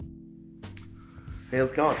Hey,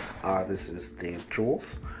 how's it going? This is Dave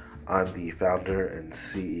Jules. I'm the founder and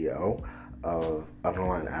CEO of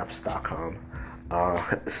UnderlineApps.com.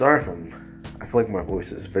 Sorry if I feel like my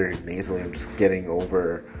voice is very nasally. I'm just getting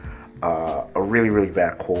over a really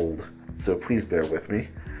bad cold, so please bear with me.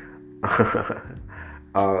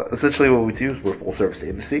 Essentially, what we do is we're a full service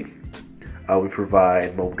agency. We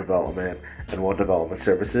provide mobile development and web development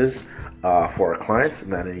services for our clients,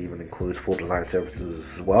 and that even includes full design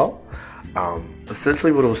services as well.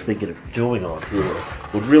 Essentially, what I was thinking of doing on here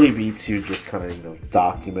would really be to just kind of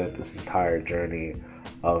document this entire journey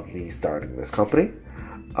of me starting this company.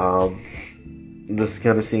 Um, just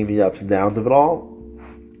kind of seeing the ups and downs of it all,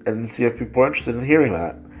 and see if people are interested in hearing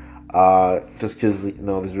that. Just because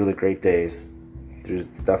there's really great days. There's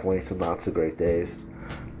definitely some not so great days.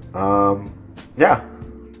 Um, yeah,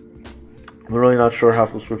 I'm really not sure how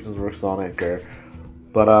subscriptions works on Anchor,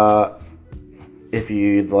 but if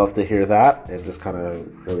you'd love to hear that and just kind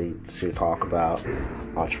of really see talk about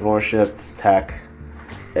entrepreneurship, tech,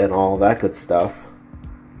 and all that good stuff,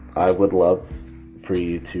 I would love for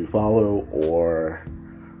you to follow, or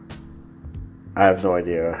I have no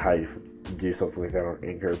idea how you do something like that on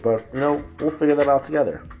Anchor, but we'll figure that out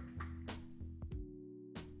together.